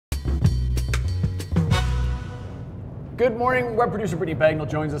Good morning. Web producer Brittany Bagnall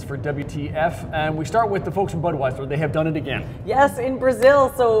joins us for WTF, and we start with the folks from Budweiser. They have done it again. Yes, in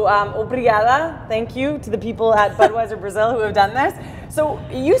Brazil. So, obrigada. Thank you to the people at Budweiser Brazil who have done this. So,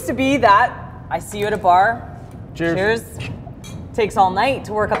 it used to be that I see you at a bar. Cheers. Cheers. Takes all night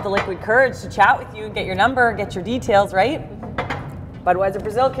to work up the liquid courage to chat with you and get your number, get your details, right? Budweiser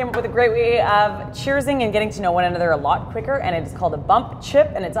Brazil came up with a great way of cheersing and getting to know one another a lot quicker, and it is called a bump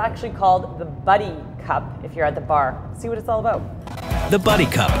chip, and it's actually called the Buddy Cup if you're at the bar. See what it's all about. The Buddy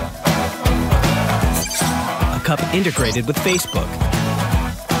Cup. A cup integrated with Facebook.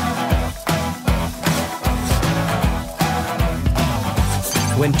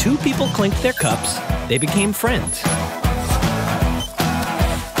 When two people clinked their cups, they became friends.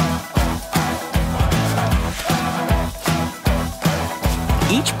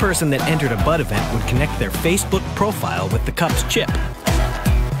 Each person that entered a Bud event would connect their Facebook profile with the cup's chip.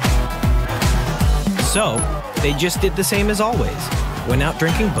 So, they just did the same as always, went out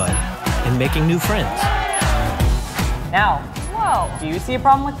drinking Bud and making new friends. Now, do you see a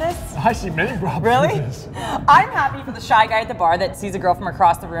problem with this? I see many problems Really? with this. I'm happy for the shy guy at the bar that sees a girl from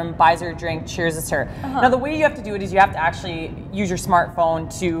across the room, buys her a drink, cheers her. Now, the way you have to do it is you have to actually use your smartphone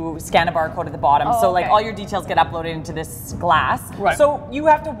to scan a barcode at the bottom. So, like, all your details get uploaded into this glass. Right. So, you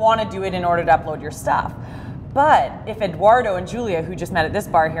have to want to do it in order to upload your stuff. But if Eduardo and Julia, who just met at this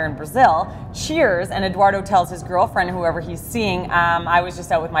bar here in Brazil, cheers, and Eduardo tells his girlfriend, whoever he's seeing, I was just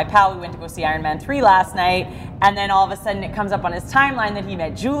out with my pal, we went to go see Iron Man 3 last night, and then all of a sudden it comes up on his timeline that he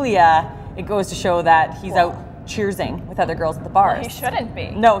met Julia, it goes to show that he's out cheersing with other girls at the bars. Well, he shouldn't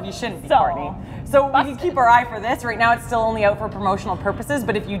be. No, he shouldn't be, Courtney. So we can keep our eye for this. Right now it's still only out for promotional purposes,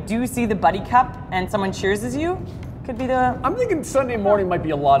 but if you do see the Buddy Cup and someone cheerses you, could be the... I'm thinking Sunday morning might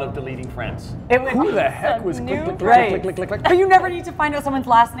be a lot of deleting friends. Who the heck was click, click, Right. click, click, click, click? But you never need to find out someone's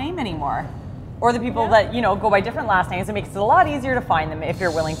last name anymore. Or the people that, you know, go by different last names. It makes it a lot easier to find them if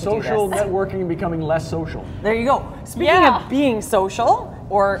you're willing to Social do this. networking and becoming less social. There you go. Speaking of being social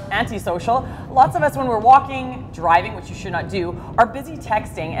or antisocial, lots of us when we're walking, driving, which you should not do, are busy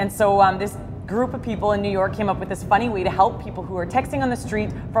texting. And so this group of people in New York came up with this funny way to help people who are texting on the street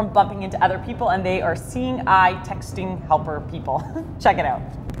from bumping into other people, and they are Seeing Eye Texting Helper people. Check it out.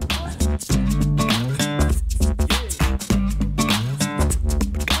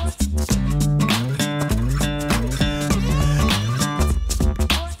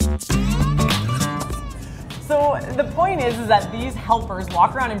 So the point is that these helpers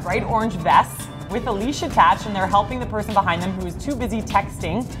walk around in bright orange vests with a leash attached, and they're helping the person behind them who is too busy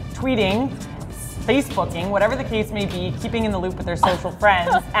texting, tweeting, Facebooking, whatever the case may be, keeping in the loop with their social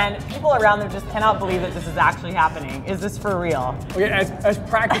friends, and people around them just cannot believe that this is actually happening. Is this for real? Okay, as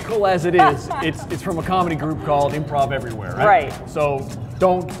practical as it is, it's from a comedy group called Improv Everywhere, right? Right. So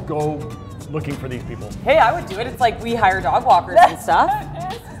don't go looking for these people. Hey, I would do it. It's like we hire dog walkers and stuff.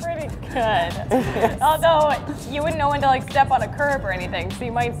 It's pretty good. Although you wouldn't know when to like step on a curb or anything, so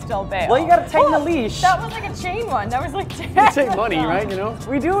you might still bail. Well, you gotta tighten the leash. That was like a chain one. That was like You take money, right? You know.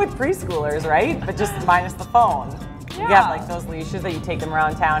 We do it with preschoolers, right? But just minus the phone. You have like those leashes that you take them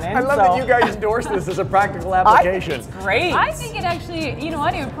around town in. I love that you guys endorse this as a practical application. I think it's great. I think it actually, you know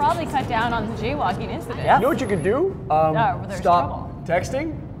what, it would probably cut down on the jaywalking incident. Yeah. You know what you can do? There's Stop trouble.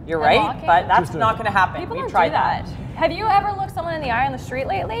 texting. You're right, walking? but that's Just not going to happen. People We've don't tried do that. Have you ever looked someone in the eye on the street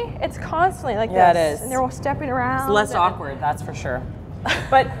lately? It's constantly like Yeah, this. it is. And they're all stepping around. It's less awkward, that's for sure.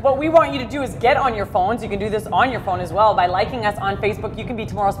 But what we want you to do is get on your phones. You can do this on your phone as well by liking us on Facebook. You can be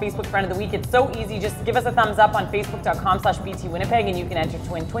tomorrow's Facebook friend of the week. It's so easy. Just give us a thumbs up on facebook.com/BTWinnipeg and you can enter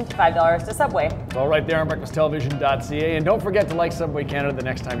to win $25 to Subway. It's all right there on breakfasttelevision.ca. And don't forget to like Subway Canada the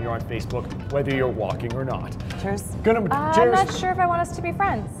next time you're on Facebook, whether you're walking or not. Cheers. I'm not sure if I want us to be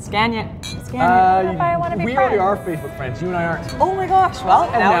friends. Scan it. Scan if I want to be we friends. already are Facebook friends. You and I aren't. it. Oh my gosh. Well,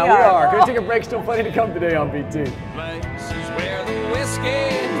 And now we are. Gonna take a break. Still plenty to come today on BT. Places where the whiskey